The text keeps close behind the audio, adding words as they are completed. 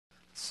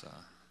It's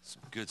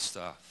some good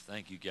stuff.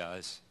 Thank you,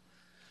 guys.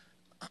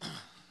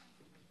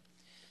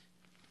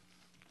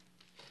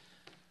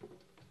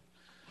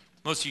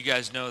 Most of you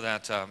guys know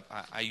that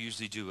I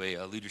usually do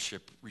a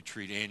leadership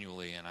retreat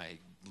annually, and I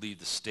leave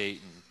the state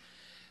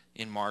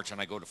in March, and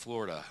I go to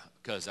Florida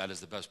because that is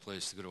the best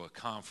place to go to a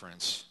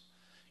conference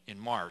in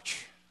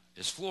March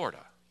is Florida.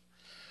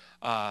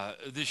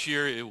 This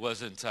year it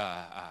wasn't.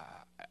 I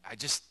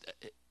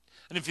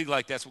didn't feel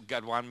like that's what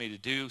God wanted me to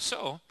do,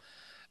 so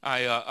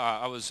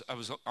I was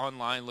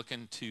online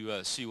looking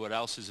to see what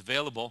else is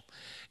available,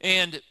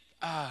 and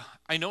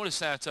I noticed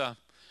that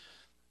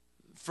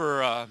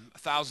for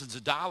thousands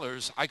of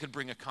dollars, I could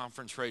bring a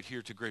conference right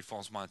here to Great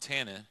Falls,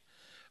 Montana,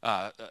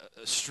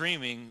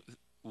 streaming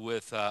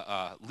with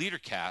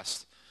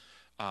LeaderCast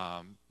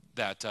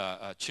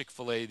that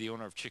Chick-fil-A, the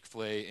owner of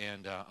Chick-fil-A,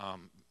 and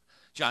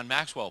John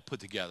Maxwell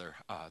put together.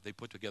 They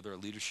put together a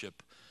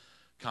leadership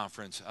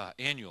conference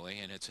annually,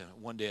 and it's a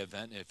one-day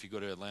event. If you go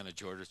to Atlanta,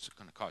 Georgia, it's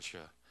going to cost you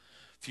a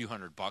few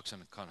 $100,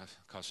 and it kind of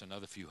costs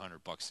another few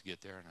 $100 to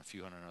get there, and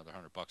another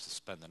 $100 to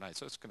spend the night.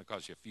 So it's going to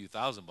cost you a few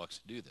 $1,000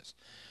 to do this.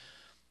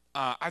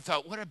 I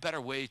thought, what a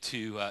better way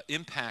to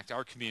impact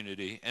our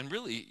community and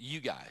really you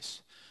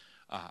guys.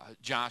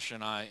 Josh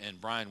and I and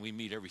Brian, we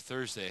meet every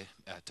Thursday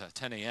at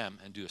 10 a.m.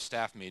 and do a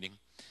staff meeting.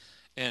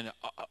 And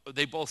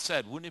they both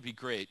said, wouldn't it be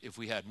great if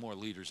we had more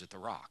leaders at the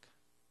Rock?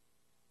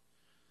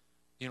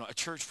 You know, a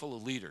church full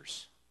of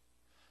leaders.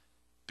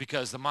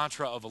 Because the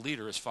mantra of a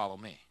leader is follow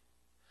me.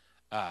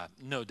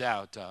 No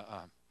doubt,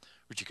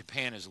 Richie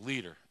Capan is a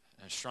leader,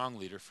 and a strong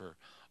leader for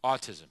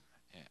autism.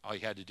 And all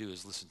you had to do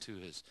is listen to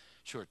his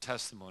short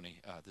testimony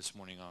this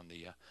morning on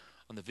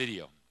the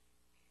video.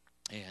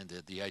 And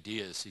the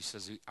idea is, he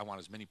says, I want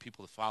as many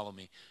people to follow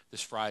me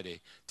this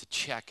Friday to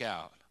check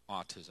out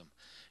autism,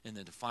 and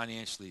then to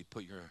financially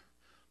put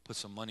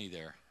some money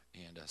there,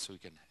 and so we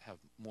can have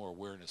more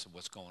awareness of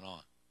what's going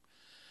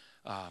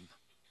on.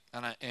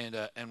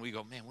 And we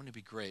go, man, wouldn't it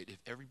be great if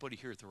everybody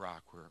here at the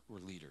Rock were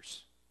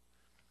leaders?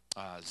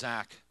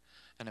 Zach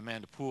and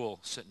Amanda Poole,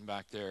 sitting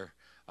back there,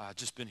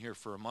 just been here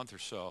for a month or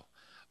so,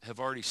 have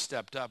already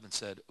stepped up and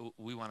said,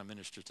 we want to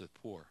minister to the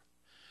poor.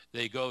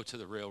 They go to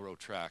the railroad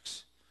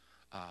tracks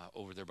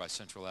over there by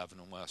Central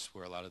Avenue West,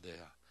 where a lot of the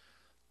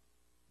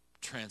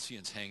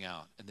transients hang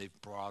out, and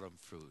they've brought them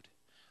food.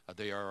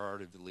 They are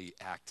ardently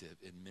active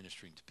in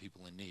ministering to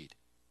people in need.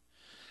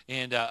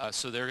 And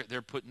so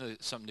they're putting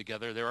something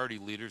together. They're already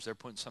leaders. They're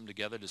putting something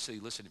together to say,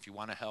 listen, if you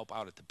want to help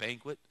out at the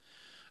banquet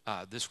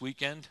this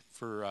weekend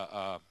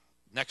for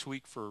next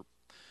week for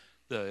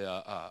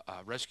the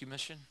rescue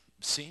mission,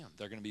 see them.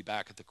 They're going to be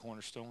back at the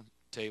Cornerstone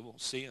table.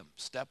 See them.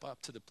 Step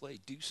up to the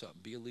plate. Do something.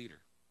 Be a leader.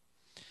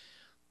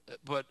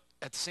 But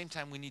at the same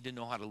time, we need to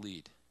know how to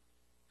lead.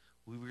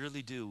 We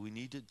really do.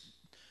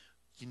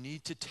 You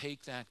need to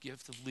take that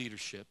gift of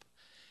leadership,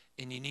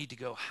 and you need to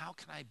go, how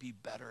can I be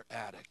better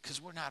at it? Because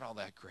we're not all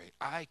that great.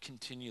 I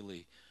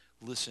continually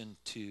listen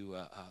to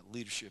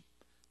leadership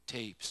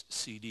tapes,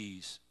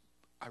 CDs.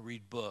 I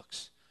read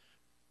books.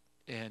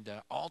 And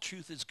all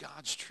truth is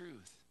God's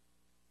truth.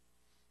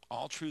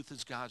 All truth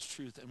is God's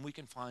truth. And we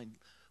can find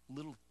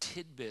little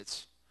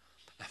tidbits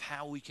of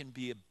how we can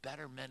be a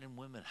better men and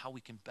women, how we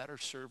can better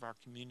serve our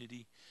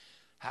community.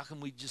 How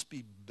can we just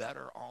be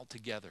better all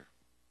together?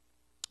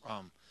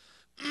 I'm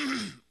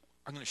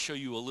going to show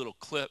you a little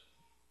clip.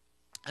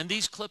 And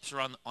these clips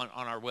are on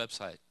our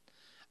website.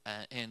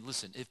 And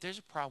listen, if there's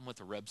a problem with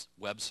the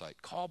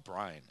website, call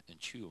Brian and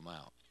chew them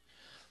out.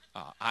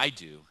 I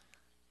do.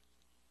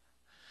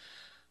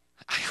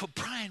 I go,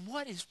 Brian,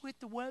 what is with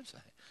the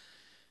website?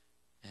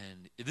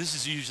 And this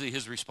is usually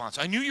his response.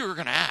 I knew you were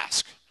going to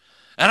ask,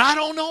 and I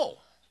don't know,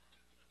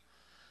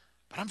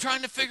 but I'm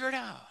trying to figure it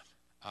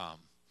out.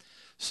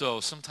 So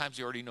sometimes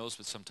he already knows,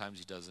 but sometimes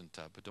he doesn't.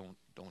 But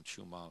don't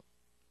chew him out.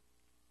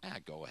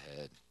 Go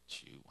ahead,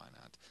 chew. Why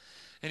not?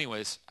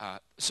 Anyways,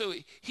 so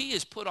he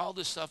has put all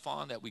this stuff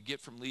on that we get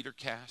from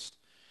LeaderCast,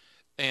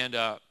 and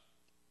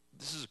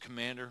this is a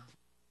commander,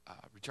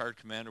 retired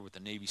commander with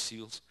the Navy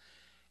SEALs,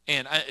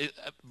 and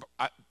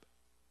I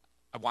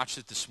watched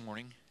it this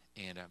morning.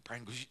 And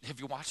Brian goes,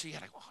 have you watched it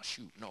yet? I go, oh,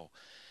 shoot, no.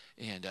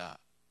 And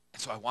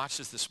so I watched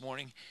this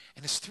morning,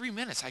 and it's 3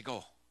 minutes. I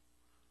go,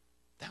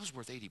 that was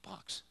worth $80.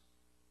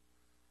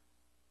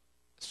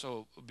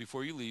 So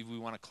before you leave, we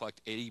want to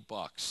collect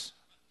 $80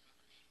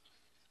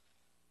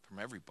 from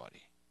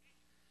everybody.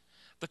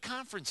 The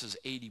conference is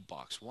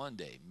 $80 one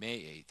day,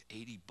 May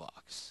 8th,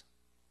 $80.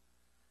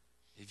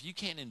 If you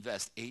can't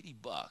invest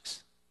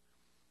 $80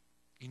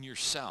 in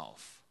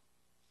yourself,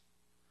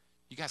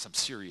 you got some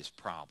serious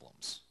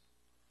problems.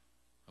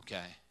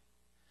 Okay,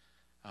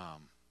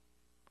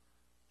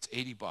 it's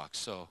 $80.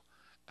 So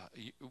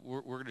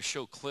we're going to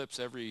show clips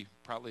every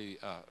probably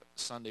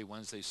Sunday,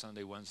 Wednesday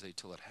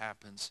till it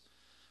happens.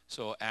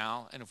 So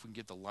Al, and if we can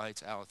get the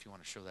lights, Al, if you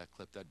want to show that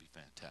clip, that'd be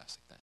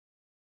fantastic. Thanks.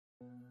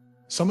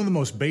 Some of the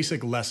most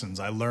basic lessons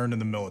I learned in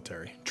the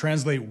military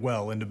translate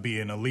well into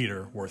being a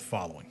leader worth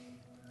following.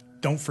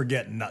 Don't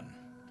forget nothing.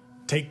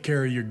 Take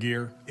care of your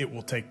gear, it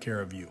will take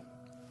care of you.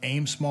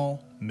 Aim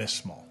small, miss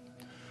small.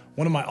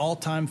 One of my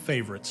all-time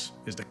favorites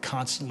is to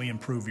constantly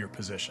improve your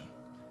position.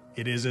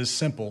 It is as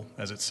simple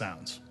as it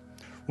sounds.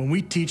 When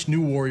we teach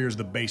new warriors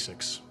the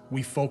basics,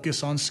 we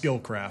focus on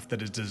skillcraft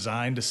that is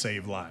designed to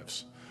save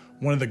lives.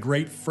 One of the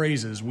great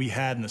phrases we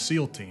had in the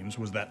SEAL teams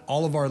was that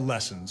all of our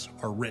lessons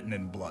are written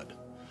in blood.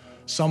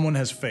 Someone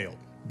has failed,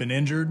 been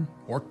injured,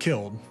 or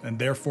killed, and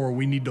therefore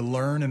we need to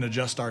learn and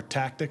adjust our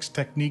tactics,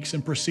 techniques,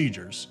 and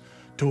procedures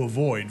to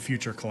avoid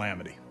future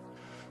calamity.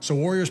 So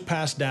warriors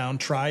pass down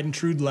tried and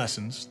true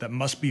lessons that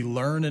must be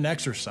learned and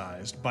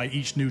exercised by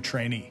each new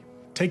trainee.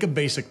 Take a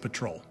basic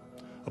patrol.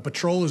 A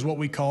patrol is what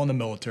we call in the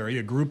military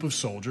a group of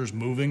soldiers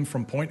moving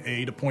from point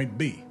A to point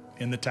B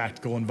in the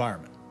tactical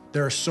environment.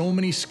 There are so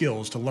many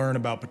skills to learn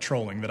about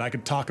patrolling that I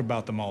could talk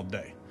about them all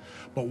day,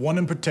 but one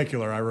in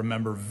particular I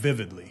remember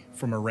vividly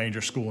from a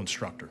Ranger School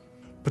instructor.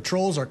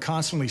 Patrols are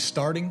constantly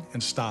starting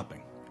and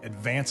stopping,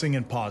 advancing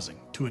and pausing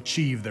to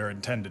achieve their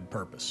intended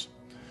purpose.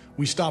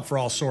 We stop for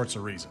all sorts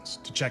of reasons,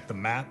 to check the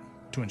map,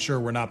 to ensure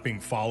we're not being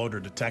followed or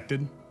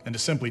detected, and to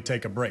simply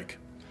take a break.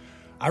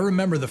 I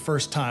remember the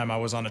first time I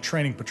was on a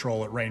training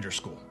patrol at Ranger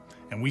School,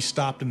 and we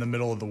stopped in the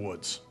middle of the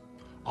woods.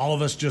 All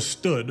of us just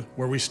stood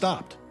where we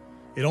stopped.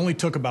 It only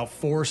took about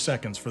 4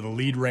 seconds for the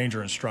lead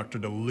ranger instructor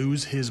to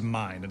lose his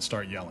mind and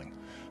start yelling.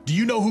 "Do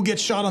you know who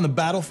gets shot on the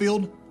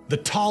battlefield? The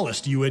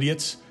tallest, you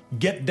idiots.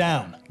 Get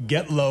down,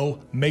 get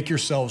low, make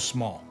yourselves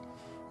small."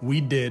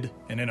 We did,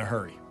 and in a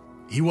hurry.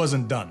 He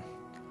wasn't done.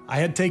 I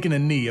had taken a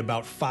knee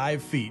about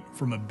 5 feet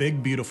from a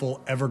big,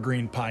 beautiful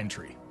evergreen pine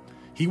tree.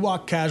 He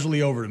walked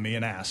casually over to me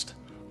and asked,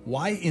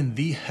 "Why in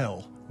the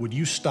hell would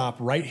you stop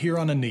right here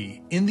on a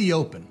knee, in the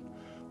open,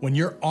 when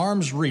your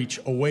arms reach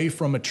away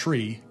from a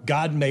tree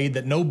God made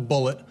that no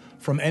bullet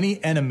from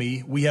any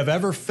enemy we have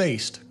ever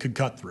faced could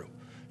cut through?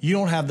 You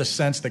don't have the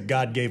sense that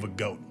God gave a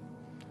goat."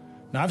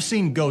 Now, I've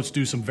seen goats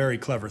do some very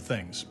clever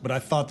things, but I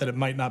thought that it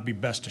might not be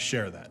best to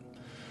share that.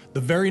 The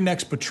very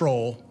next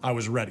patrol, I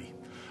was ready.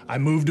 I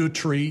moved to a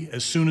tree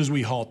as soon as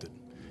we halted.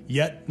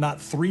 Yet,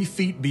 not 3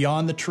 feet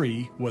beyond the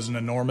tree was an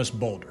enormous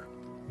boulder.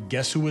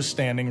 Guess who was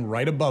standing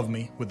right above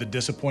me with a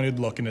disappointed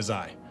look in his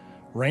eye?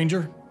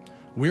 "Ranger,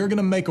 we're going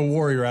to make a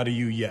warrior out of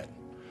you yet.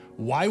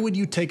 Why would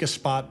you take a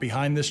spot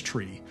behind this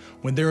tree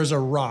when there is a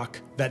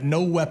rock that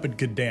no weapon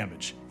could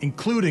damage,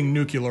 including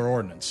nuclear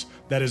ordnance,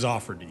 that is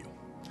offered to you?"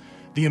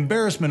 The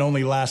embarrassment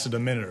only lasted a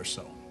minute or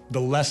so.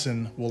 The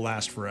lesson will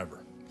last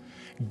forever.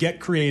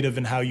 Get creative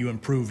in how you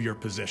improve your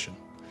position.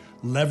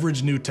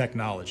 Leverage new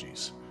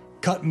technologies.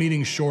 Cut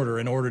meetings shorter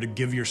in order to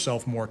give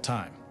yourself more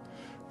time.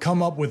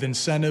 Come up with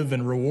incentive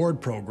and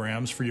reward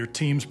programs for your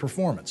team's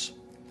performance.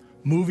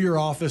 Move your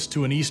office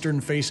to an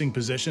eastern-facing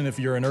position if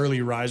you're an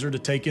early riser to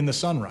take in the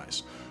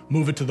sunrise.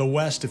 Move it to the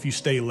west if you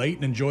stay late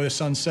and enjoy a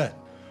sunset.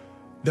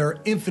 There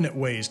are infinite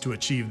ways to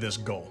achieve this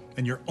goal,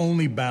 and you're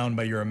only bound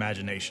by your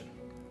imagination.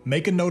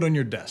 Make a note on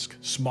your desk,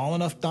 small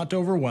enough not to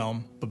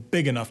overwhelm, but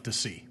big enough to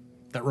see,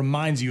 that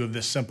reminds you of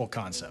this simple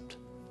concept.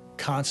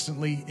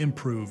 Constantly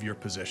improve your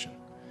position.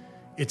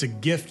 It's a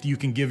gift you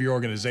can give your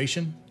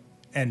organization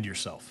and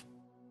yourself.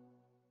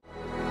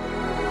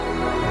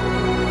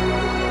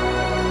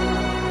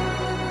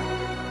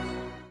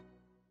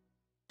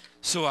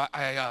 So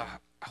I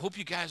hope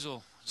you guys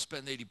will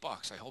spend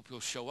 $80. I hope you'll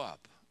show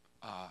up.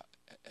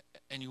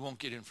 And you won't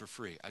get in for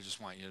free. I just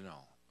want you to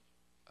know.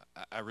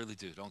 I really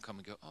do. Don't come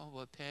and go, "Oh,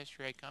 well,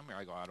 Pastor, I come here."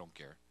 I go, "I don't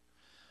care."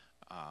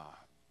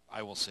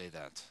 I will say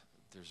that.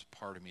 There's a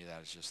part of me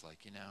that is just like,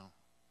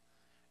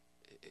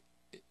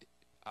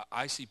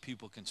 I see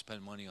people can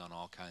spend money on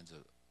all kinds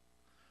of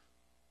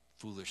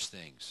foolish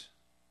things.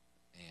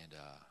 And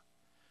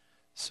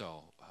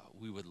so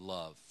we would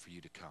love for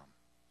you to come.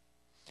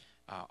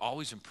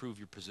 Always improve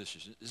your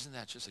positions. Isn't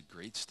that just a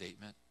great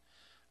statement?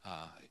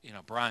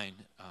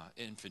 Brian,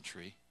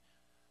 infantry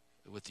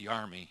with the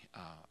Army,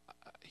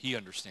 he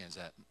understands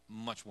that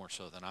much more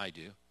so than I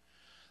do.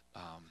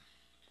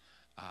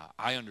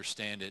 I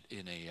understand it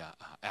in a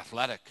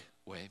athletic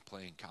way,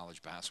 playing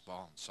college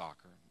basketball and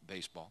soccer and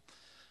baseball,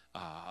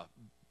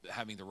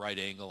 having the right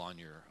angle on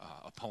your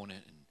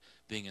opponent and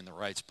being in the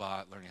right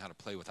spot, learning how to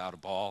play without the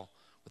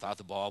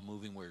ball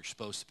moving where you're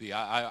supposed to be.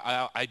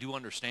 I do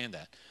understand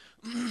that,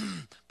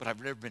 but I've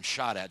never been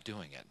shot at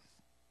doing it.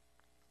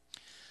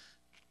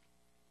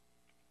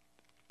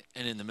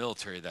 And in the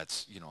military,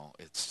 that's,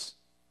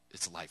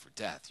 it's life or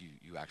death.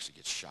 You actually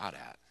get shot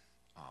at.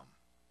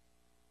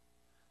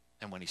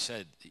 And when he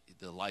said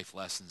the life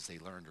lessons they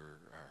learned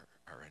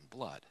are in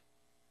blood.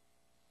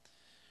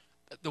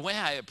 The way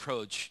I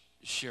approach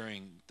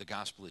sharing the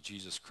gospel of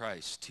Jesus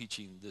Christ,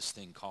 teaching this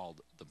thing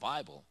called the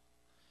Bible,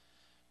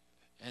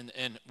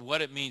 and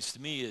what it means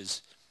to me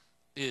is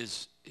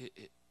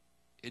it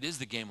is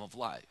the game of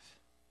life.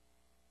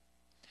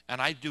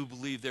 And I do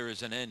believe there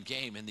is an end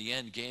game, and the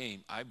end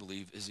game, I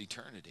believe, is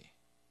eternity.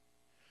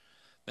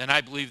 And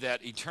I believe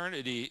that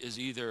eternity is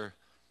either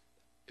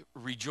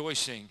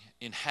rejoicing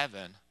in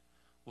heaven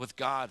with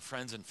God,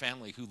 friends, and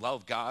family who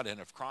love God and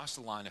have crossed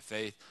the line of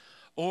faith,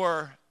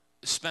 or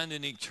spend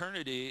an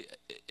eternity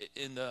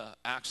in the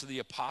Acts of the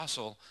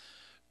Apostle,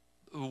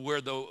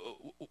 where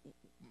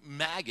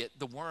maggot,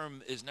 the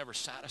worm is never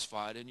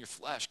satisfied, and your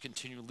flesh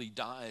continually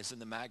dies,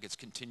 and the maggots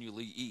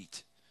continually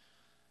eat.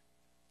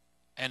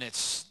 And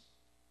it's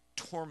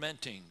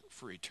tormenting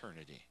for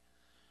eternity.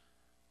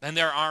 And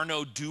there are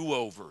no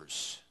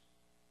do-overs.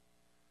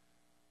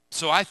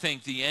 So I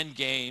think the end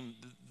game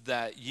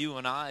that you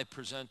and I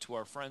present to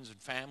our friends and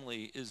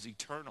family is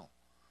eternal.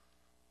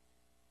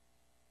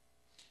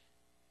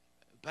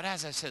 But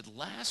as I said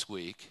last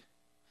week,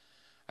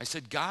 I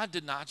said God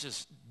did not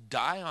just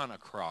die on a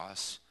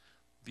cross,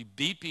 be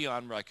beat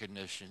beyond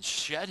recognition,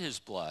 shed his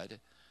blood,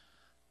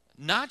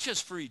 not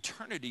just for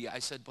eternity, I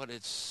said, but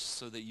it's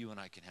so that you and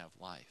I can have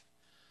life.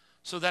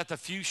 So that the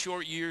few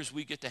short years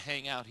we get to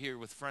hang out here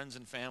with friends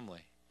and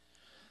family,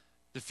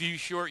 the few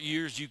short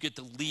years you get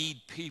to lead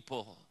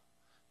people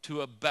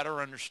to a better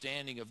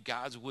understanding of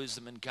God's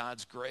wisdom and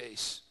God's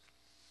grace,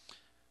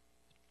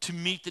 to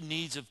meet the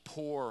needs of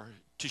poor,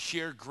 to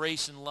share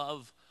grace and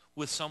love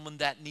with someone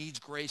that needs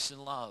grace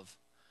and love.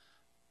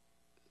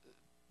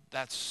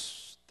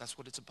 That's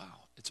what it's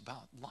about. It's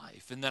about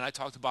life. And then I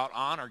talked about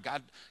honor.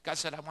 God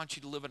said, I want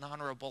you to live an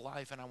honorable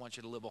life, and I want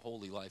you to live a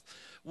holy life.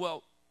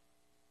 Well,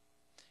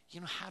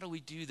 how do we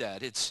do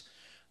that? It's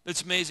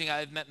amazing.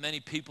 I've met many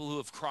people who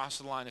have crossed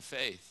the line of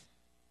faith,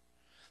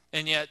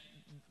 and yet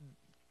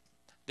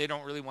they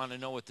don't really want to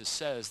know what this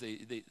says.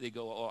 They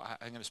go, oh,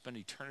 I'm going to spend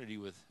eternity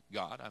with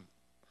God. I'm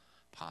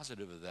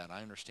positive of that.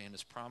 I understand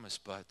his promise,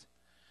 but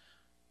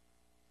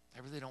I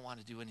really don't want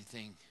to do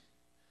anything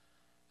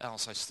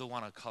else. I still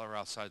want to color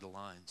outside the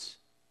lines.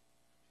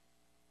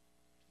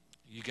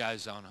 You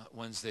guys on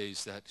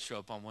Wednesdays that show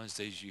up on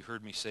Wednesdays, you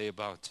heard me say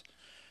about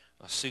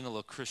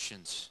single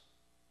Christians.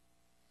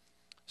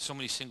 So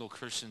many single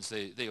Christians,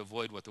 they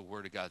avoid what the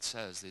Word of God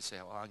says. They say,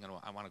 well,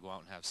 I want to go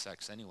out and have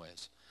sex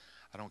anyways.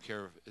 I don't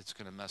care if it's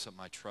going to mess up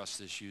my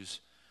trust issues.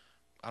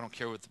 I don't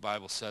care what the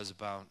Bible says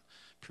about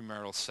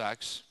premarital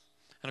sex.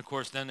 And of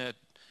course, then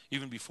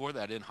even before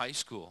that, in high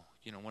school,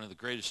 one of the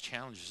greatest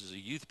challenges as a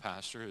youth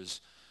pastor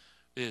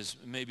is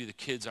maybe the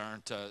kids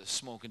aren't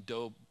smoking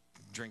dope,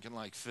 drinking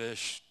like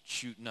fish,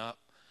 shooting up,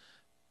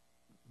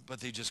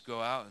 but they just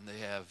go out and they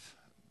have,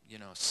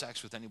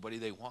 sex with anybody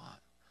they want.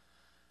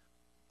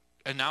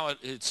 And now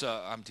it's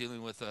I'm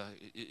dealing with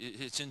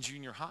it's in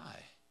junior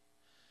high,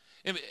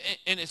 and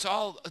it's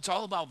all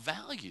about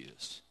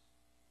values.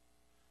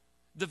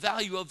 The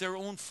value of their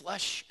own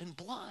flesh and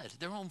blood,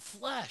 their own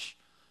flesh.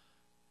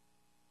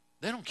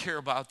 They don't care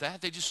about that.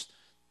 They just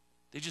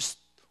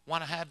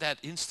want to have that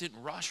instant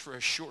rush for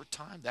a short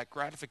time, that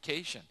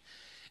gratification.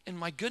 And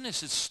my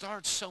goodness, it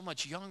starts so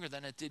much younger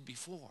than it did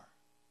before.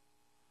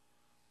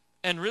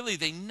 And really,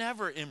 they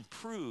never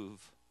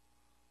improve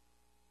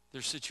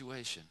their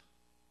situation.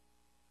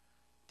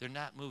 They're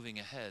not moving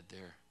ahead.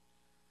 They're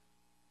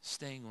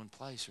staying in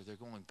place, or they're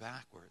going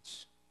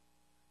backwards.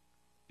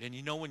 And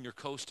when you're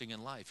coasting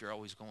in life, you're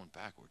always going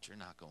backwards. You're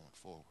not going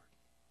forward.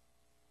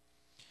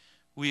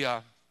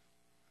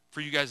 For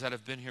you guys that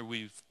have been here,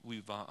 we're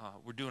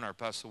doing our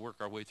best to work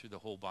our way through the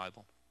whole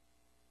Bible.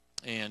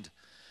 And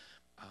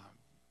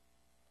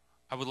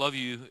I would love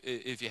you,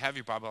 if you have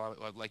your Bible,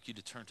 I'd like you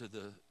to turn to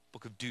the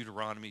book of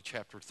Deuteronomy,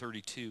 chapter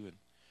 32. And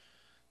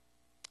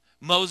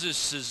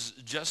Moses is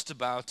just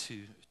about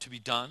to be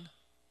done,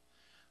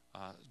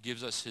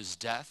 gives us his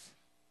death.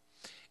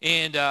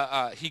 And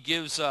he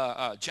gives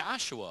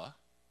Joshua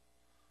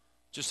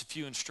just a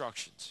few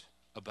instructions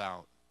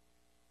about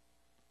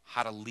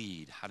how to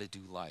lead, how to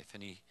do life.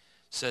 And he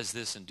says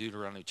this in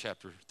Deuteronomy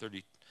chapter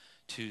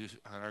 32.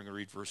 I'm going to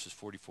read verses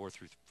 44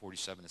 through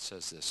 47. It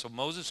says this. So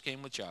Moses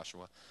came with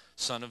Joshua,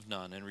 son of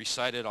Nun, and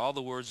recited all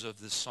the words of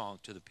this song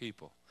to the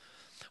people.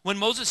 When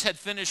Moses had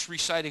finished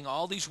reciting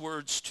all these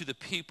words to the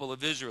people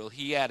of Israel,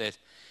 he added,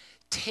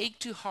 take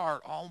to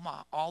heart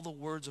all the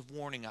words of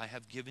warning I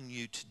have given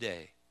you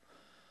today.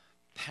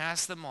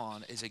 Pass them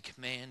on as a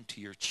command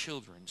to your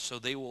children, so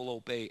they will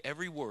obey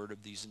every word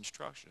of these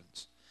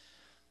instructions.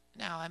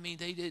 Now,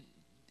 they did,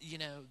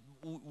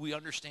 we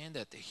understand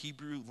that the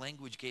Hebrew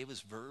language gave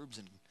us verbs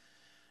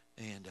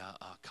and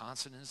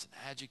consonants and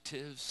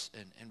adjectives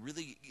and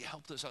really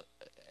helped us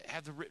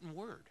have the written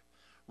word,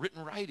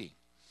 written writing.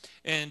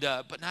 And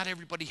but not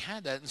everybody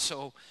had that. And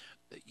so,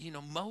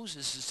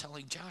 Moses is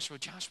telling Joshua,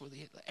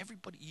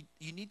 everybody,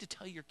 you need to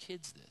tell your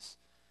kids this.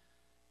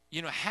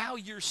 How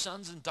your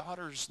sons and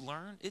daughters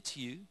learn, it's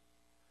you.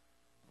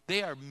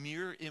 They are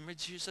mirror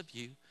images of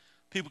you.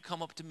 People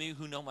come up to me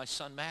who know my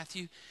son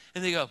Matthew,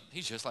 and they go,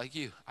 he's just like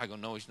you. I go,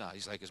 no, he's not.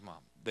 He's like his mom.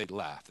 They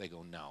laugh. They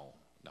go, no,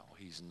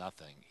 he's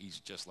nothing.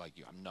 He's just like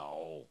you.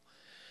 No.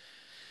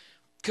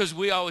 Because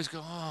we always go,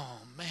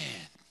 oh, man,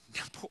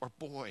 poor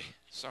boy.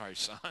 Sorry,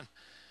 son.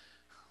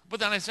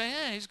 But then I say,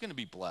 he's going to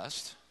be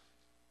blessed.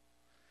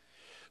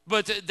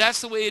 But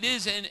that's the way it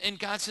is. And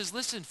God says,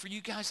 listen, for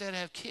you guys that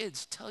have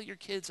kids, tell your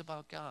kids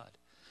about God.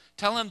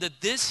 Tell them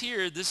that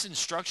this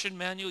instruction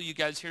manual, you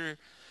guys hear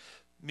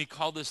me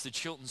call this the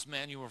Chilton's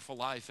Manual for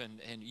Life.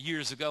 And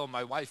years ago,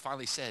 my wife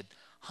finally said,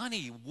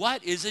 honey,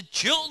 what is a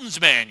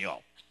Chilton's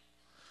Manual?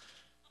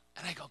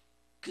 And I go,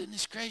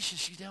 goodness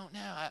gracious, you don't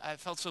know. I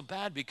felt so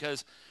bad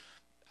because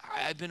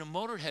I've been a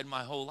motorhead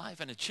my whole life,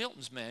 and a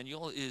Chilton's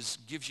manual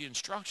gives you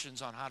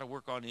instructions on how to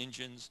work on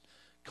engines,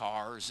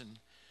 cars,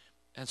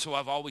 and so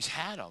I've always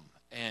had them.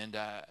 And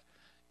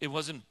it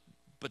wasn't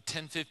but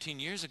 10, 15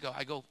 years ago,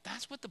 I go,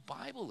 that's what the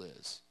Bible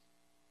is.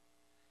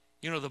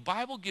 The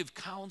Bible gives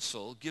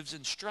counsel, gives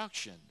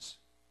instructions.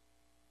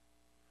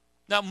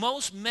 Now,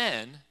 most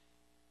men,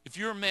 if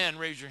you're a man,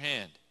 raise your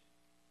hand.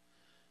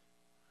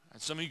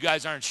 And some of you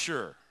guys aren't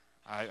sure.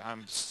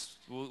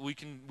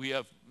 We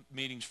have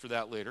meetings for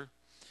that later.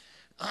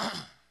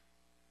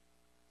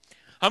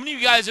 How many of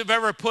you guys have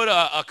ever put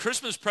a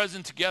Christmas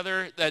present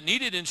together that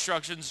needed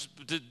instructions,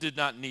 but did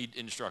not need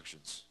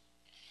instructions?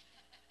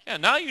 Yeah,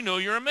 now you know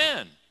you're a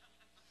man.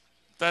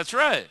 That's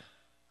right.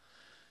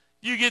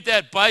 You get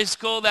that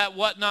bicycle, that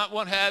whatnot,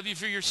 what have you,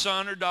 for your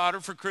son or daughter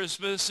for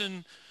Christmas,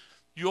 and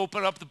you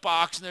open up the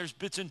box, and there's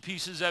bits and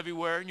pieces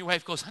everywhere, and your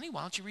wife goes, honey,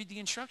 why don't you read the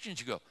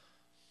instructions? You go,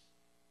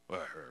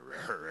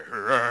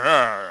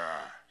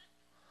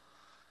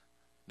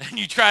 then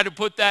you try to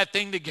put that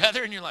thing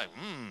together, and you're like,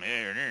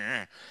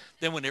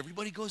 Then when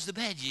everybody goes to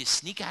bed, you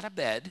sneak out of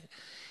bed,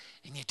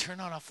 and you turn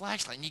on a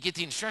flashlight, and you get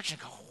the instruction,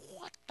 and go,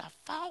 what the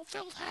foul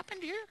filth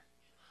happened here?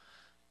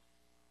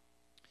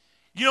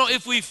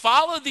 If we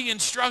follow the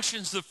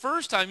instructions the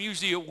first time,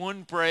 usually it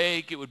wouldn't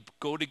break, it would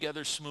go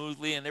together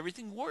smoothly, and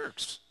everything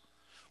works.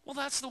 Well,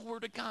 that's the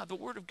Word of God. The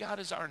Word of God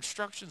is our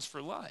instructions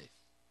for life.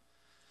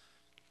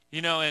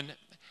 And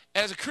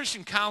as a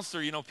Christian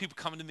counselor, people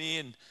come to me,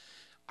 and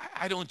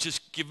I don't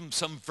just give them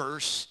some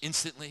verse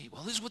instantly.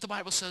 Well, this is what the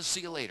Bible says.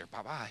 See you later.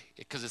 Bye-bye.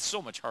 Because it's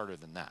so much harder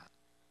than that.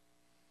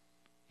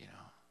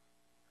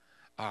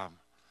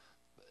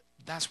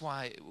 That's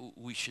why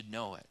we should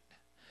know it.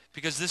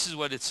 Because this is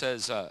what it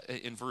says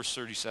in verse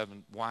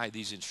 37, why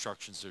these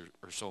instructions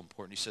are so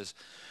important. He says,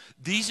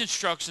 these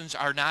instructions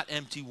are not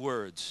empty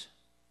words.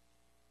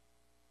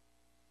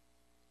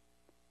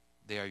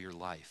 They are your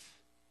life.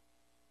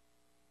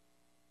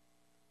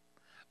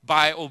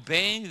 By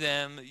obeying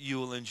them, you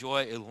will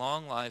enjoy a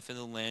long life in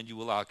the land you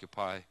will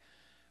occupy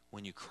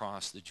when you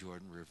cross the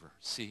Jordan River.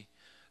 See,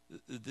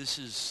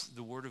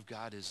 the Word of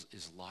God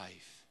is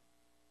life.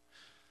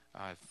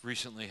 I've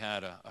recently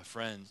had a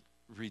friend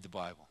read the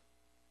Bible.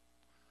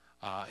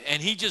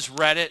 And he just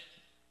read it,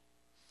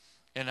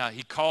 and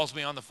he calls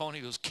me on the phone.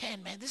 He goes,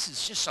 Ken, man, this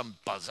is just some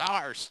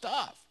bizarre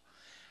stuff.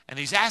 And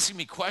he's asking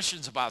me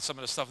questions about some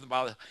of the stuff in the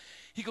Bible.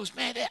 He goes,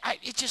 man,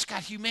 it just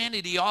got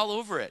humanity all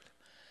over it.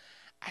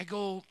 I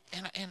go,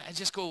 and I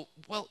just go,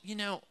 well,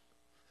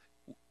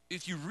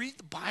 if you read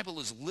the Bible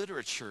as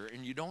literature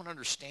and you don't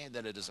understand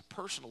that it is a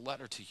personal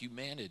letter to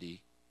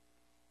humanity,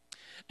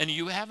 and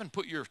you haven't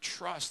put your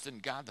trust in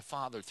God the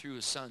Father through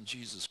his Son,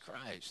 Jesus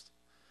Christ,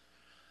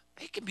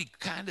 it can be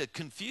kind of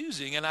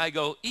confusing. And I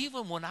go,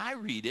 even when I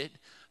read it,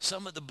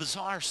 some of the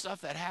bizarre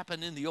stuff that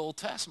happened in the Old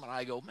Testament,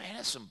 I go, man,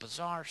 that's some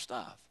bizarre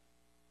stuff.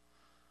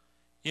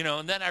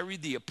 And then I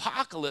read the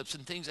apocalypse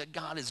and things that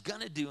God is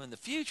going to do in the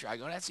future. I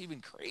go, that's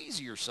even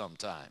crazier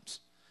sometimes.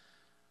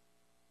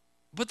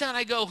 But then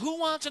I go, who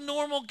wants a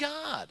normal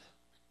God?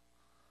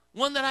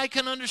 One that I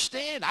can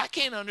understand. I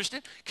can't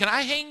understand. Can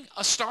I hang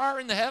a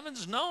star in the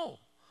heavens? No.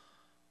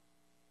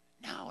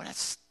 No,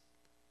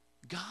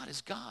 God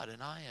is God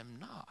and I am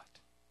not.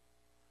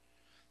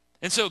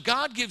 And so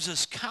God gives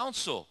us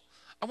counsel.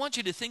 I want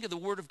you to think of the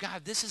Word of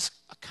God. This is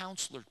a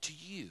counselor to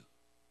you.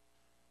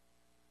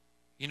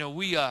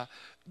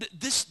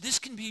 This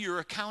can be your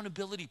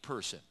accountability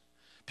person.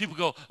 People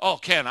go, oh,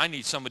 Ken, I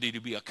need somebody to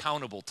be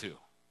accountable to.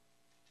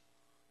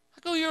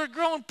 I go, you're a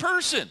grown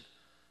person.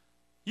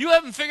 You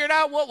haven't figured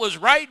out what was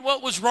right,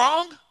 what was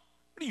wrong?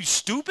 What are you,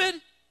 stupid?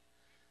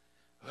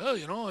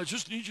 Well, I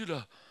just need you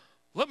to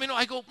let me know.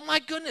 I go, my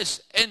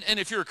goodness. And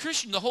if you're a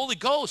Christian, the Holy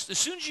Ghost, as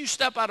soon as you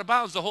step out of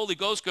bounds, the Holy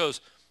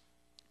Ghost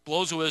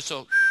blows a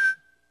whistle,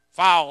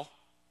 foul.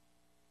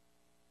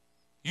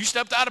 You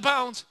stepped out of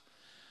bounds.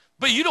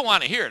 But you don't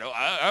want to hear it.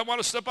 I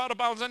want to step out of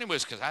bounds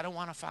anyways because I don't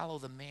want to follow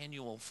the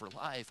manual for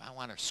life. I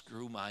want to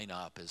screw mine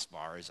up as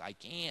far as I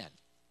can.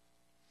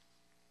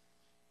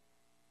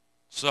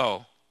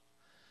 So,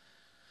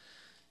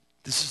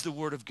 this is the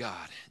Word of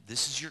God.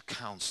 This is your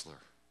counselor.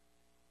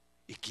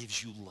 It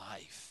gives you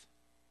life.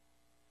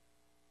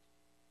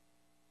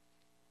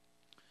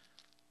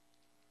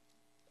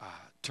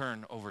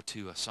 Turn over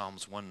to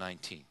Psalms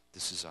 119.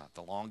 This is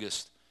the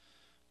longest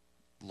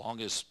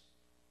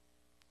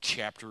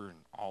chapter in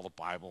all the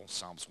Bible,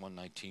 Psalms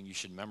 119. You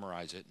should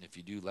memorize it, and if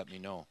you do, let me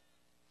know,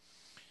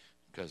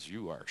 because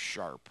you are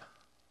sharp.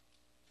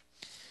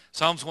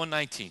 Psalms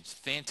 119,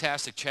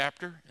 fantastic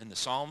chapter in the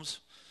Psalms.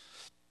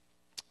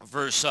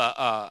 Verse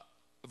 11.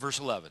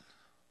 It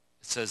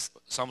says,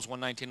 Psalms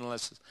 119,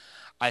 says,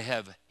 I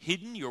have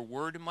hidden your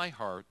word in my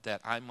heart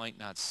that I might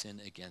not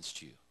sin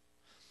against you.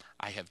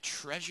 I have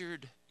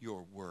treasured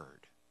your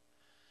word.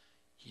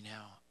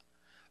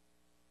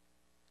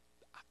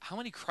 How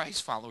many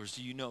Christ followers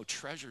do you know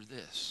treasure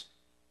this?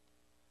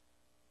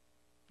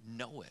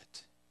 Know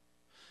it.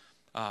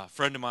 A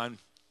friend of mine,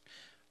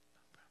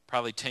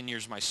 probably 10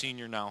 years my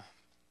senior now,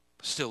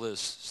 still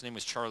is. His name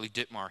was Charlie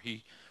Dittmar.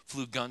 He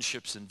flew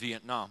gunships in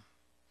Vietnam.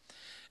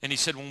 And he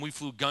said when we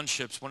flew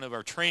gunships, one of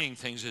our training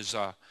things is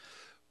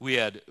we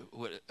had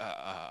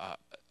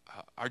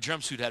our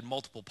jumpsuit had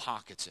multiple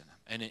pockets in them.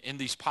 And in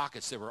these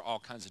pockets, there were all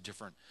kinds of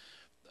different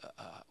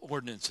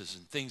ordinances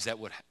and things that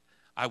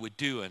I would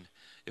do. And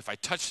if I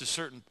touched a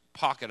certain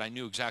pocket, I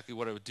knew exactly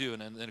what I would do.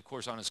 And then, of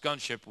course, on his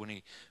gunship, when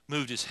he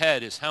moved his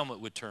head, his helmet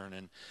would turn,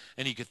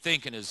 and he could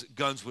think, and his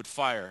guns would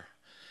fire.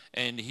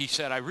 And he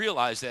said, I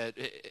realized that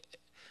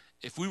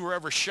if we were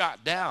ever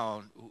shot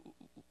down,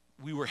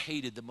 we were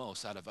hated the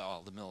most out of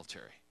all the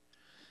military.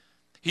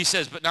 He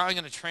says, but now I'm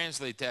going to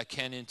translate that,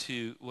 Ken,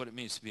 into what it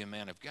means to be a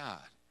man of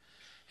God.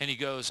 And he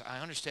goes, I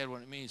understand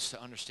what it means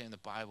to understand the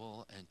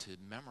Bible and to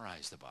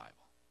memorize the Bible.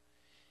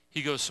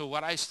 He goes, so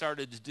what I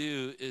started to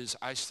do is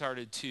I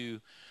started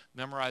to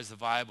memorize the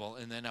Bible,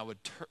 and then I would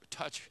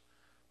touch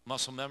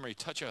muscle memory,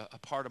 touch a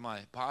part of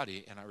my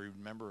body, and I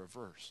remember a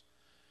verse.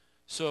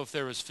 So if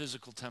there was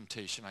physical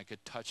temptation, I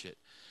could touch it.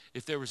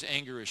 If there was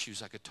anger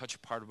issues, I could touch a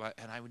part of it,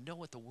 and I would know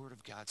what the Word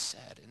of God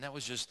said. And that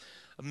was just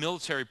a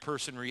military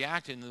person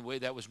reacting in the way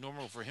that was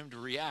normal for him to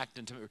react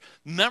and to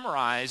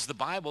memorize the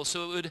Bible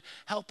so it would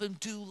help him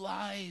do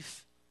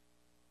life.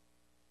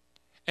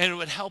 And it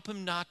would help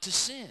him not to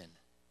sin.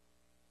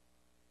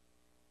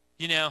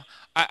 You know,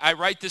 I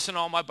write this in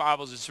all my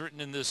Bibles. It's written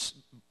in this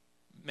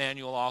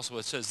manual also.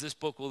 It says, this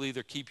book will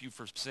either keep you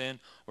from sin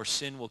or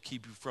sin will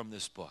keep you from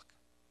this book.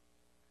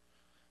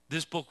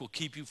 This book will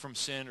keep you from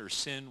sin or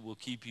sin will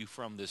keep you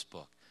from this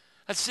book.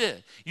 That's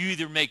it. You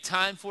either make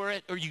time for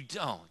it or you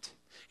don't.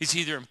 It's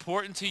either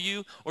important to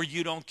you or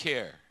you don't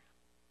care.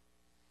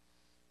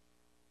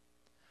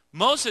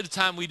 Most of the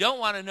time, we don't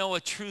want to know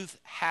what truth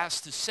has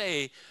to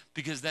say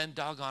because then,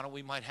 doggone it,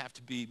 we might have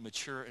to be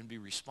mature and be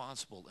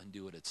responsible and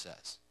do what it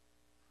says.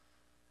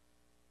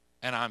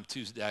 And I'm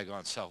too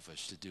daggone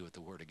selfish to do what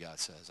the Word of God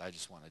says. I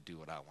just want to do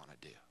what I want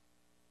to do.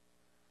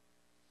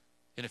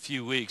 In a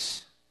few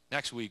weeks,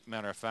 next week,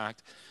 matter of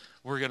fact,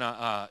 we're going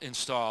to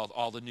install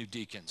all the new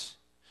deacons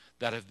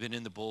that have been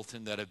in the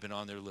bulletin, that have been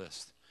on their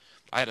list.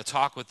 I had a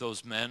talk with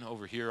those men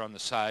over here on the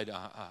side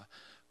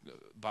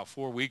about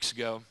 4 weeks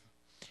ago,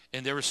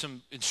 and there were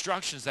some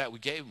instructions that we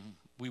gave them.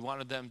 We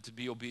wanted them to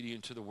be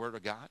obedient to the Word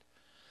of God.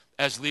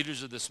 As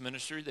leaders of this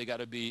ministry, they got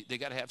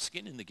to have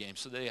skin in the game,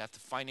 so they have to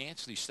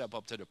financially step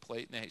up to the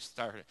plate, and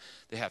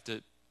they have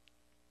to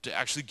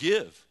actually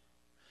give.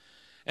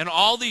 And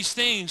all these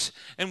things,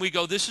 and we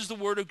go, this is the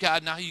Word of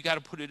God, now you got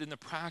to put it into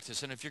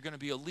practice. And if you're going to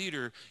be a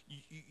leader,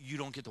 you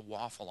don't get to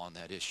waffle on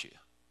that issue.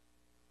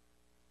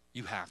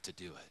 You have to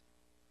do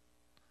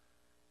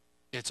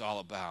it. It's all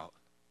about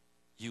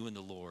you and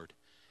the Lord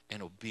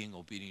and being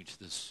obedient to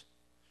this.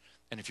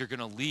 And if you're going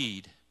to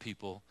lead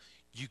people,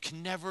 you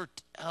can never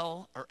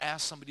tell or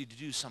ask somebody to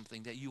do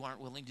something that you aren't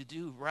willing to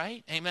do,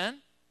 right? Amen?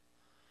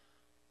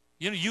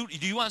 You know,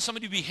 do you want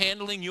somebody to be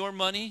handling your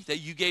money that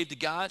you gave to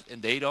God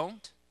and they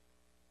don't?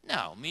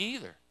 No, me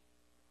either.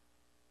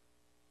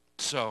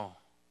 So,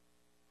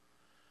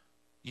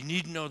 you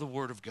need to know the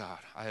Word of God.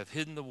 I have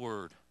hidden the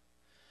Word.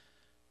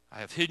 I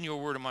have hidden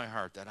your Word in my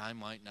heart that I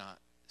might not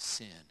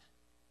sin.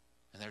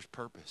 And there's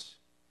purpose.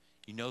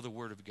 You know the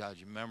Word of God.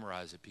 You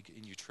memorize it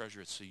and you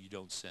treasure it so you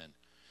don't sin.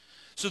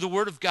 So the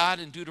Word of God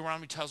in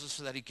Deuteronomy tells us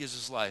that He gives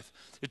us life.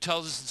 It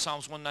tells us in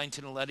Psalms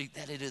 119:11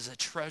 that it is a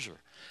treasure.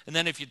 And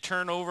then if you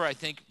turn over, I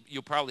think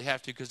you'll probably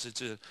have to because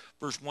it's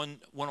verse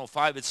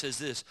 105, it says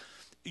this,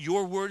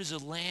 your word is a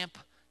lamp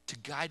to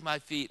guide my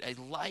feet, a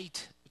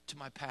light to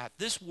my path.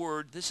 This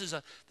word, this is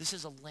a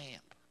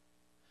lamp.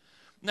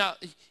 Now,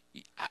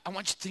 I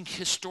want you to think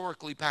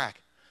historically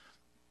back.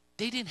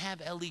 They didn't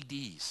have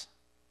LEDs.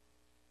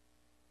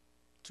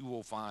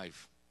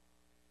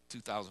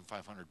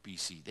 2500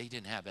 BC. They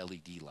didn't have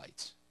LED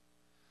lights.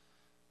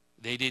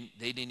 They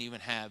didn't even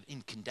have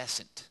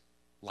incandescent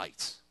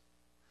lights.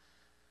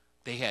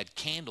 They had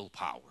candle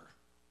power.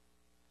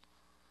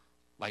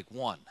 Like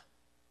one.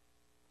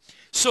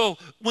 So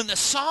when the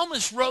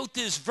psalmist wrote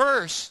this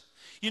verse,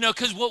 you know,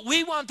 because what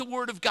we want the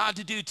Word of God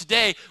to do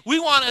today, we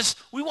want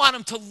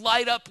them to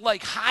light up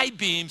like high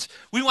beams.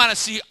 We want to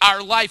see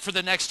our life for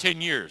the next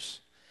 10 years.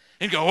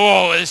 And go,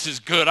 oh, this is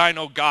good. I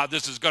know, God,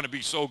 this is going to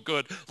be so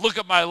good. Look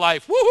at my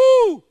life.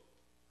 Woohoo!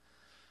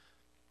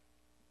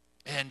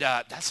 And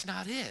that's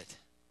not it.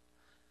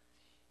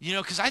 You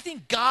know, because I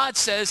think God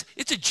says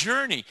it's a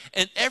journey,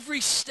 and every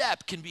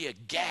step can be a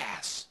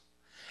gas.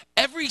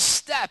 Every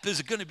step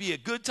is going to be a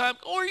good time,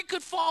 or you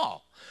could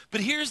fall.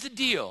 But here's the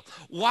deal.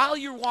 While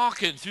you're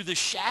walking through the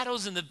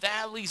shadows and the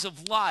valleys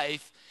of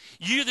life,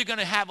 you're either going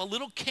to have a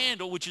little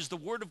candle, which is the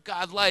Word of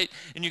God light,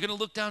 and you're going to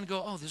look down and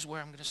go, oh, this is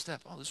where I'm going to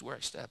step. Oh, this is where I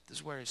step. This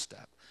is where I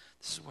step.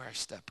 This is where I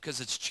step.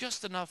 Because it's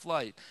just enough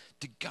light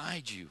to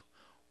guide you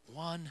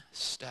one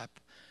step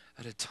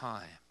at a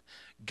time.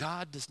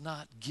 God does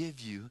not give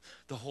you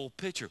the whole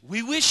picture.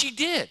 We wish He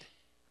did.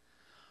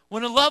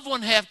 When a loved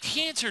one have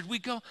cancer, we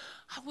go,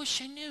 I wish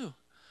I knew.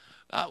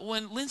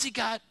 When Lindsay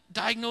got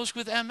diagnosed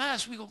with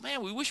MS, we go,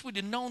 man, we wish we'd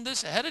have known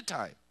this ahead of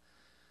time.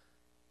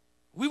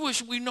 We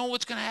wish we know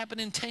what's going to happen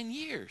in 10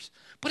 years.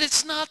 But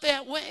it's not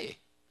that way.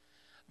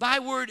 Thy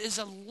word is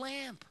a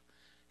lamp.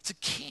 It's a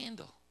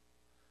candle.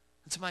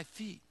 It's my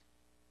feet.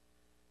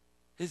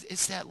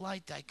 It's that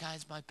light that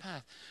guides my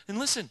path. And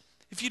listen,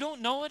 if you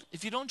don't know it,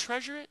 if you don't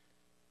treasure it,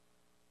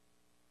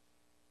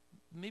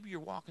 maybe you're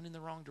walking in the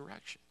wrong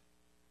direction.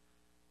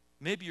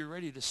 Maybe you're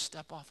ready to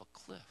step off a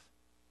cliff.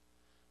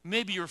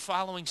 Maybe you're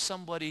following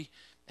somebody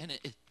and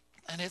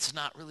it's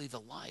not really the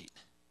light.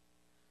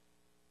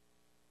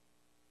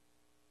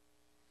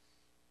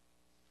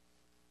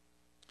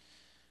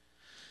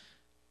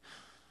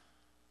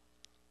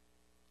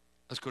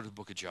 Let's go to the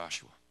book of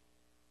Joshua.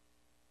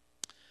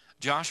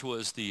 Joshua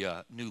is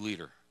the new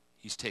leader.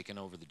 He's taken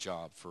over the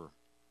job for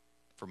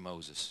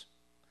Moses.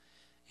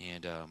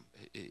 And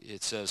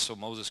it says, so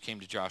Moses came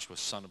to Joshua,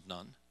 son of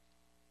Nun.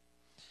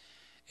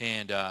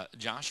 And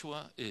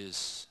Joshua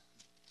is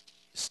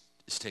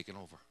taken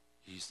over.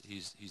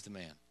 He's the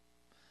man.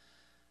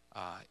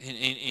 And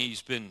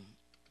he's been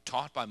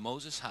taught by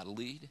Moses how to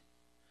lead.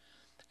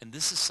 And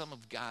this is some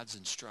of God's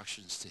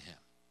instructions to him.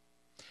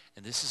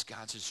 And this is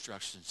God's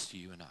instructions to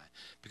you and I.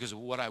 Because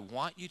what I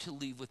want you to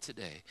leave with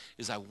today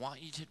is I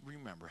want you to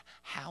remember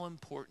how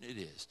important it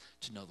is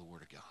to know the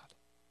Word of God.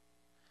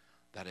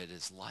 That it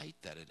is light,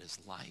 that it is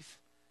life,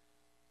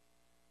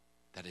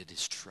 that it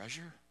is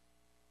treasure.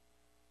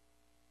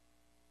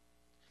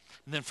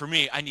 And then for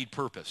me, I need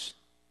purpose.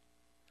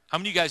 How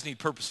many of you guys need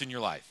purpose in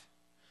your life?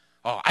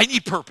 Oh, I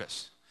need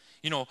purpose.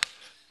 You know,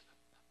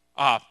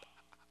 I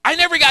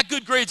never got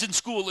good grades in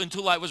school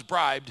until I was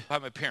bribed by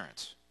my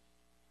parents.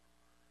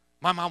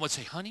 My mom would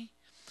say, honey,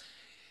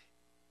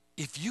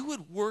 if you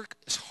would work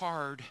as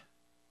hard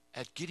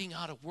at getting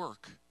out of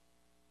work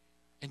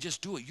and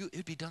just do it,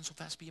 it'd be done so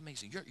fast, it'd be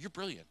amazing. You're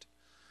brilliant.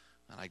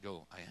 And I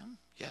go, I am?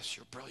 Yes,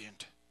 you're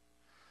brilliant.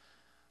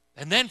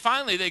 And then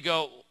finally they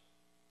go,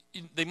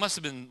 they must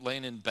have been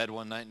laying in bed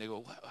one night and they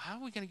go, how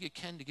are we going to get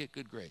Ken to get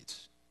good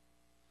grades?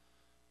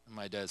 And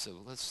my dad said,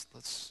 well,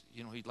 let's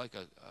he'd like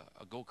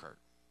a go-kart.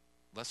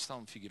 Let's tell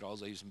him if you get all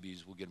his A's and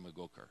B's, we'll get him a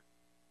go-kart.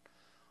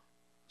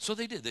 So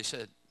they did. They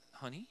said,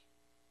 honey,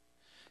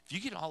 if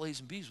you get all A's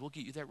and B's, we'll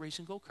get you that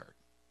racing go-kart.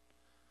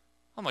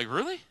 I'm like,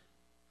 really?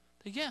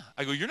 They, yeah.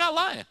 I go, you're not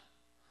lying.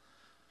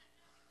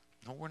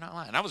 No, we're not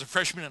lying. I was a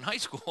freshman in high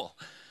school.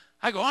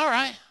 I go, all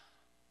right.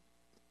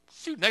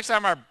 Shoot, next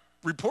time our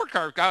report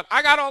card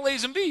I got all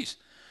A's and B's.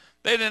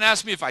 They didn't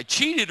ask me if I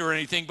cheated or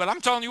anything, but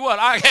I'm telling you what,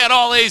 I had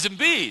all A's and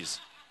B's.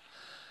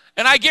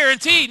 And I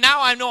guarantee,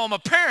 now I know I'm a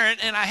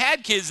parent, and I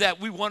had kids that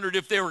we wondered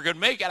if they were going to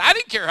make it. I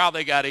didn't care how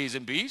they got A's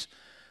and B's.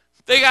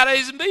 They got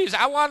A's and B's.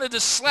 I wanted to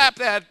slap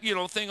that,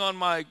 thing on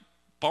my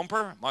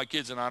bumper. My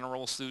kid's an honor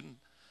roll student.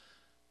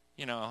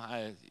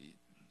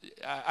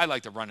 I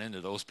like to run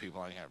into those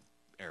people. I have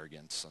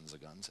arrogant sons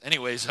of guns.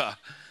 Anyways, I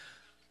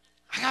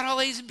got all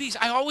A's and B's.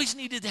 I always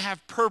needed to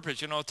have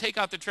purpose. Take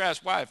out the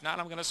trash. Why? If not,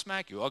 I'm going to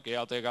smack you. Okay,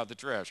 I'll take out the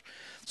trash.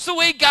 It's the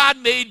way God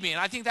made me, and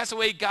I think that's the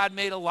way God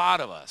made a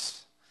lot of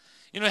us.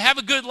 Have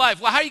a good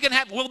life. Well, how are you going to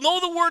have? Well, know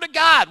the Word of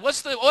God.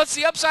 What's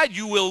the upside?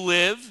 You will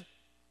live.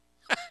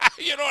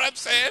 You know what I'm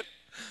saying?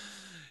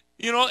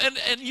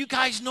 And you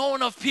guys know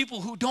enough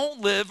people who don't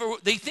live, or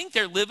they think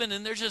they're living,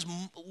 and they're just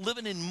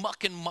living in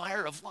muck and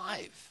mire of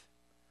life.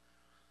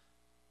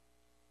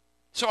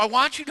 So I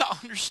want you to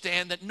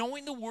understand that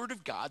knowing the Word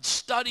of God,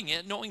 studying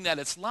it, knowing that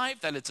it's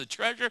life, that it's a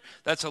treasure,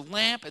 that's a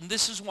lamp, and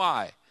this is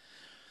why.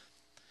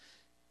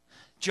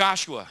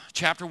 Joshua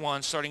chapter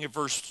 1, starting at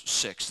verse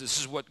 6. This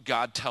is what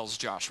God tells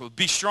Joshua.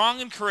 Be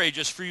strong and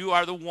courageous, for you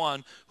are the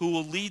one who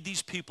will lead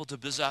these people to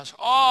possess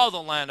all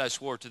the land I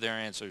swore to their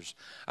ancestors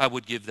I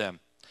would give them.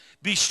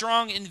 Be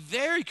strong and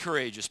very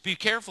courageous. Be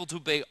careful to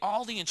obey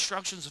all the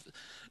instructions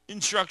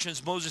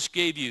Moses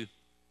gave you.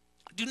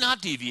 Do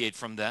not deviate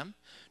from them,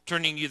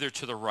 turning either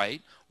to the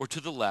right or to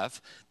the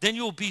left. Then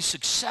you will be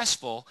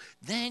successful.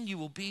 Then you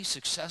will be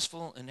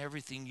successful in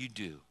everything you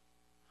do.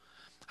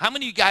 How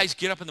many of you guys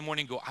get up in the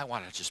morning and go, I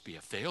want to just be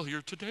a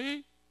failure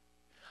today?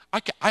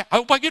 I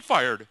hope I get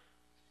fired.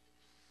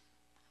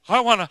 I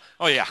want to,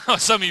 oh yeah,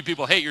 some of you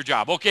people hate your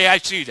job. Okay, I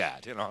see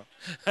that,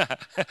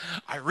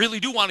 I really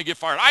do want to get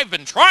fired. I've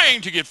been trying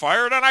to get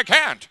fired and I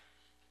can't.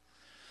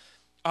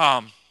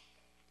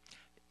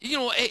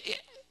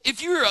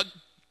 If you're a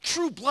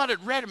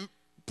true-blooded,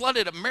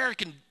 red-blooded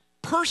American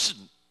person,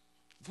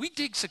 we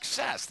dig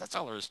success. That's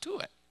all there is to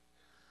it.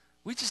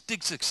 We just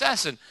dig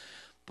success,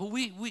 but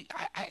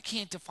I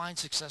can't define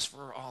success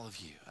for all of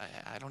you.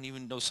 I don't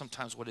even know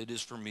sometimes what it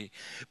is for me.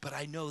 But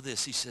I know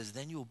this. He says,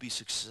 then you will be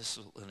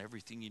successful in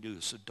everything you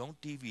do. So don't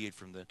deviate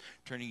from that,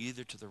 turning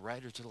either to the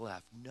right or to the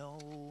left.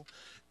 Know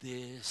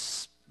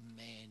this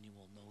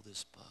manual. Know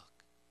this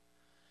book.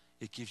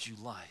 It gives you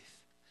life.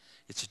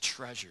 It's a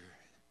treasure.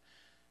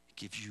 It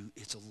gives you,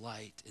 it's a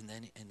light. And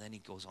then he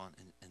goes on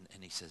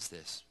and he says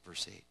this,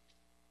 verse 8.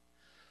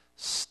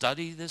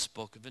 Study this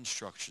book of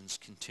instructions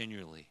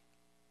continually.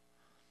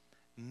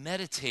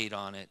 Meditate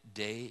on it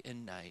day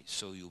and night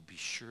so you'll be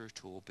sure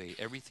to obey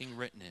everything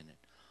written in it.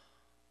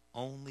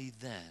 Only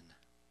then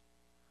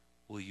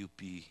will you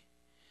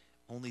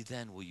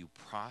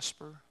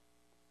prosper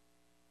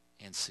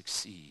and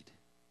succeed.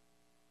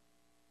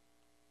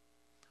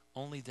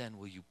 Only then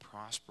will you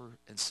prosper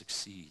and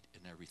succeed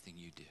in everything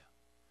you do.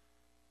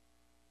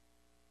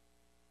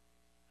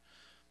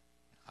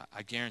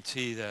 I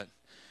guarantee that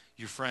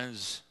your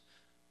friends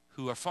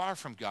who are far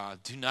from God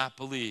do not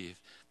believe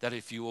that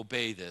if you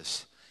obey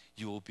this,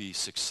 you will be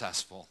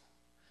successful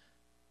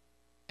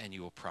and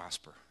you will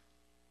prosper.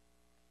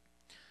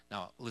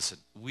 Now, listen,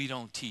 we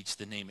don't teach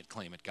the name it,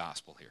 claim it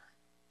gospel here.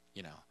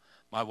 You know,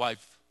 my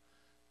wife,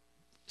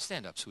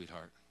 stand up,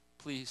 sweetheart,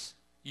 please.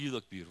 You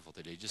look beautiful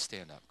today. Just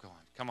stand up. Go on.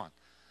 Come on.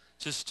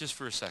 Just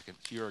for a second.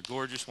 You're a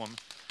gorgeous woman.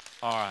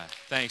 All right.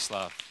 Thanks,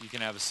 love. You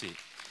can have a seat.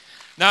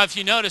 Now, if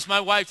you notice, my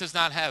wife does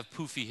not have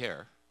poofy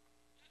hair.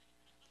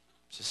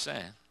 Just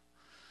saying.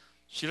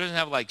 She doesn't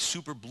have, like,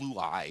 super blue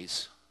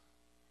eyes.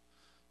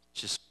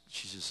 She's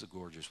just a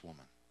gorgeous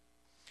woman.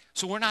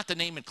 So we're not the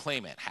name and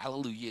claim it.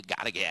 Hallelujah,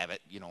 gotta have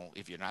it. You know,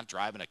 if you're not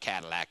driving a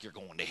Cadillac, you're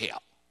going to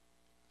hell.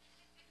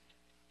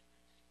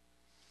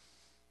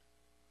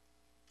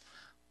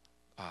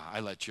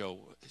 I let Joe,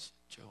 is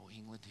Joe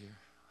England here?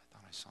 I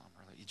thought I saw him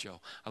earlier. Joe,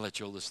 I let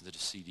Joe listen to the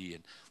CD,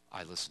 and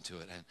I listened to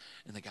it.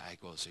 And the guy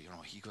goes, you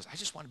know, he goes, I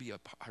just want to be a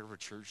part of a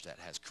church that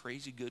has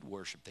crazy good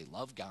worship. They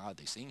love God.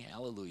 They sing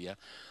hallelujah,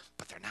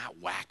 but they're not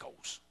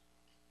wackos.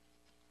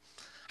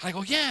 I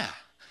go, yeah.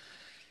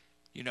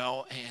 You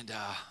know, and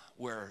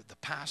where the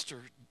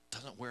pastor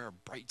doesn't wear a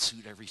bright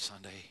suit every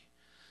Sunday,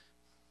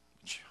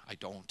 which I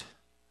don't.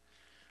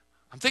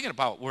 I'm thinking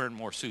about wearing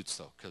more suits,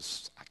 though,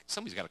 because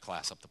somebody's got to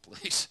class up the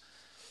place.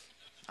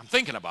 I'm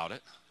thinking about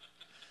it.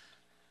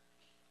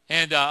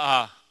 And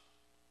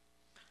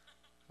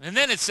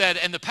then it said,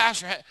 and the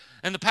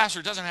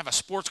pastor doesn't have a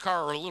sports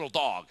car or a little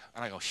dog.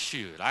 And I go,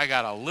 shoot, I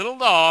got a little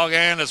dog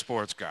and a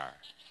sports car.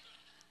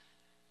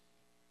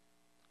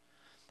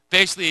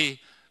 Basically,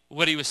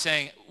 what he was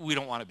saying, we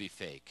don't want to be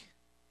fake.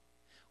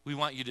 We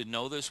want you to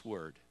know this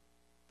word,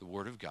 the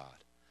word of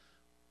God.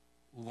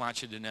 We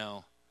want you to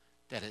know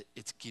that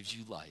it gives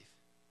you life.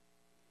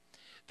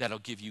 That'll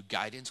give you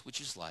guidance,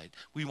 which is light.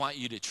 We want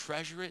you to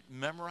treasure it,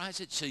 memorize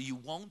it, so you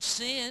won't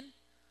sin.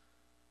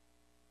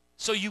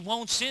 So you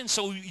won't sin,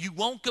 so you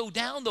won't go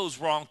down those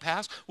wrong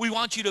paths. We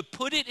want you to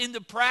put it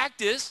into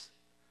practice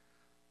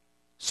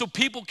so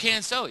people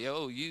can't say,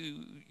 oh,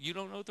 you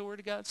don't know what the Word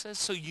of God says?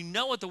 So you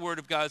know what the Word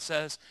of God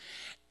says.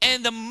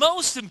 And the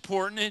most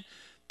important,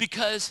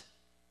 because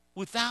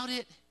without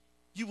it,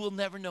 you will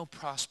never know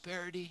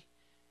prosperity.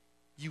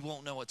 You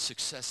won't know what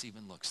success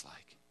even looks like.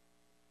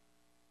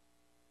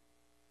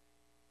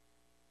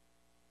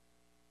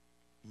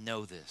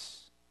 Know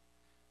this.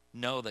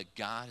 Know that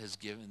God has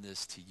given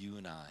this to you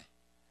and I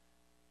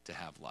to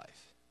have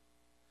life.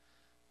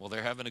 Well,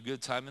 they're having a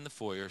good time in the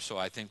foyer, so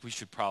I think we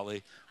should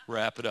probably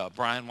wrap it up.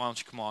 Brian, why don't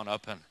you come on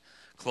up and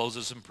close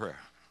us in prayer?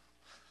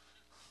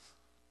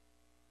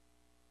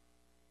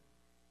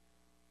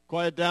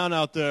 Quiet down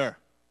out there.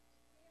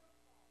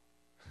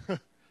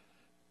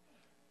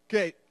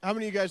 Okay, how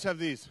many of you guys have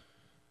these?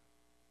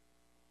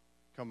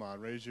 Come on,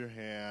 raise your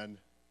hand.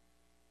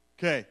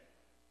 Okay,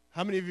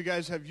 how many of you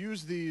guys have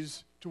used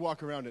these to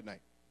walk around at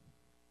night?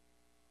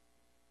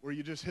 Where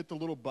you just hit the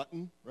little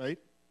button, right?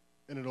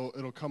 And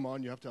it'll come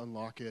on. You have to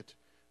unlock it.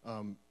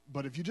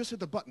 But if you just hit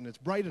the button, it's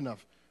bright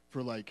enough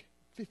for like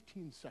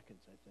 15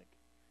 seconds, I think.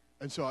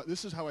 And so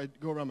this is how I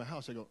go around my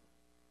house. I go,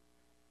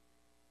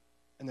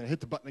 and then I hit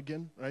the button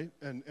again, right?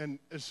 And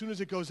as soon as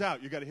it goes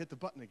out, you got to hit the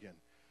button again.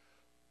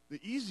 The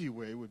easy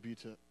way would be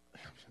to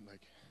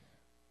like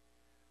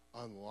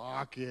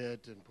unlock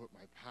it and put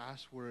my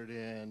password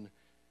in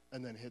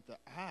and then hit the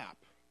app,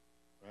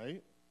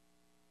 right?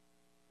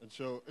 And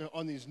so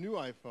on these new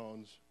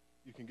iPhones,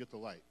 you can get the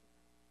light.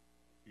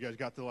 You guys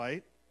got the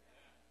light?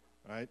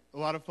 All right. A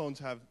lot of phones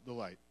have the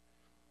light.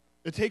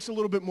 It takes a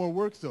little bit more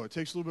work, though. It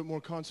takes a little bit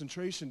more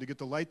concentration to get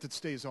the light that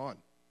stays on.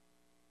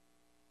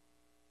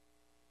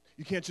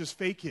 You can't just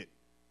fake it.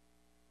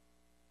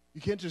 You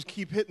can't just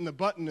keep hitting the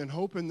button and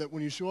hoping that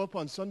when you show up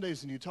on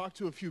Sundays and you talk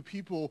to a few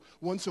people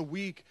once a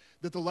week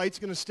that the light's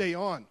going to stay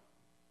on.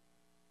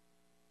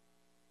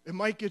 It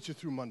might get you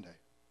through Monday.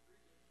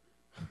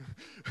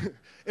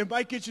 It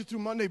might get you through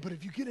Monday, but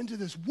if you get into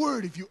this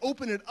word, if you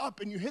open it up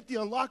and you hit the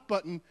unlock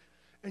button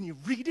and you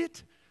read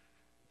it,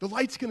 the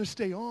light's going to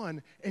stay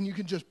on and you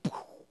can just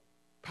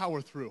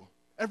power through.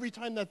 Every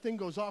time that thing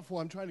goes off, well,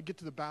 I'm trying to get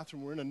to the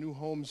bathroom. We're in a new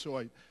home, so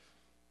I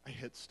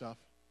hit stuff.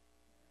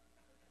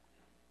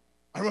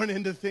 I run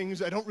into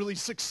things. I don't really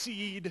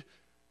succeed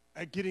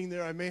at getting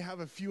there. I may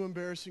have a few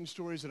embarrassing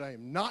stories that I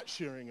am not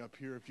sharing up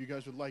here if you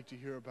guys would like to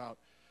hear about.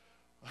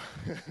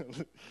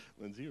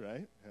 Lindsay,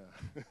 right?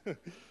 Yeah.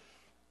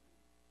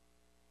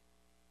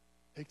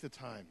 Take the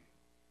time.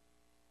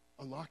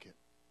 Unlock it.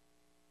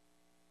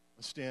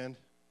 Let's stand.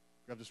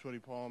 Grab the sweaty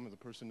palm of the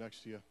person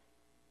next to you.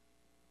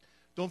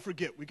 Don't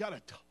forget, we got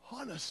a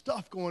ton of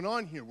stuff going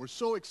on here. We're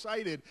so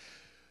excited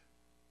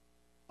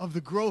of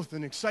the growth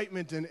and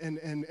excitement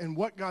and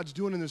what God's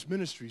doing in this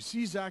ministry.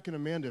 See Zach and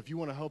Amanda, if you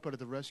want to help out at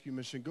the rescue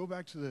mission, go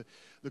back to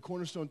the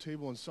Cornerstone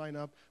table and sign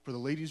up for the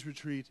ladies'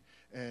 retreat.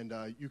 And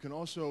you can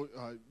also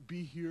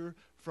be here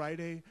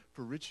Friday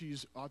for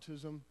Richie's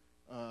autism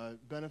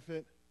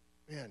benefit.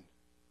 Man,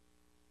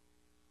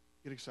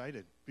 get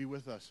excited. Be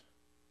with us.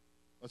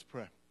 Let's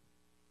pray.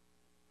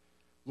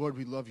 Lord,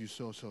 we love you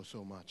so, so,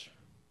 so much.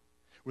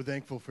 We're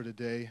thankful for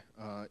today,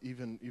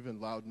 even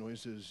loud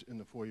noises in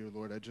the foyer,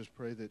 Lord. I just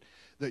pray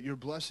that your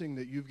blessing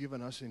that you've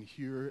given us in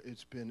here,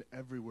 it's been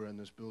everywhere in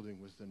this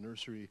building with the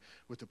nursery,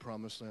 with the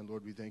Promised Land.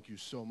 Lord, we thank you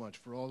so much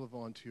for all the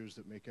volunteers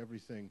that make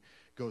everything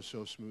go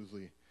so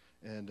smoothly.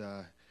 And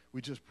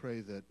we just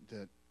pray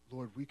that,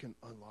 Lord, we can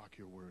unlock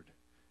your word.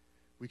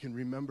 We can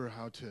remember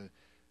how to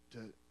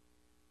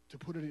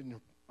put it in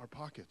our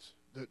pockets.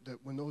 That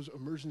when those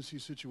emergency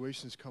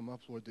situations come up,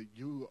 Lord, that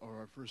you are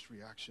our first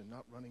reaction,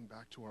 not running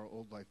back to our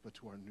old life, but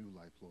to our new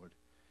life, Lord.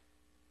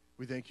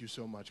 We thank you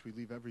so much. We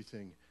leave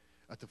everything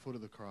at the foot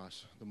of the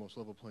cross, the most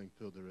level playing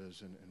field there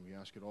is, and we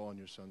ask it all in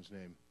your Son's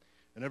name.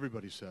 And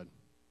everybody said,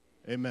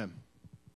 amen.